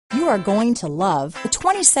you are going to love the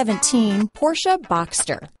 2017 Porsche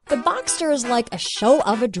Boxster. The Boxster is like a show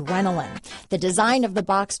of adrenaline. The design of the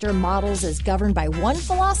Boxster models is governed by one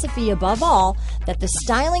philosophy above all, that the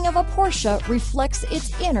styling of a Porsche reflects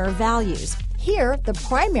its inner values. Here, the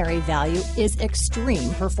primary value is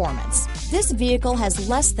extreme performance. This vehicle has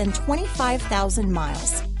less than 25,000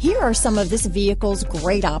 miles. Here are some of this vehicle's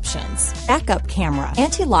great options: backup camera,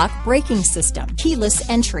 anti-lock braking system, keyless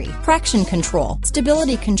entry, traction control,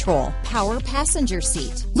 stability control, power passenger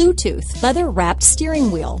seat, Bluetooth, leather-wrapped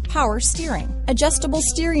steering wheel, power steering, adjustable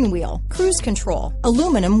steering wheel, cruise control,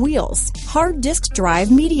 aluminum wheels, hard disk drive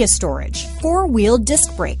media storage, four-wheel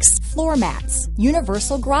disc brakes, floor mats,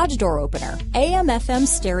 universal garage door opener, AM/FM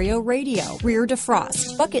stereo radio, rear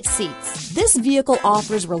defrost, bucket seats. This vehicle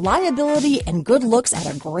offers reliability and good looks at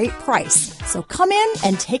a great price. So come in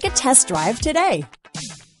and take a test drive today.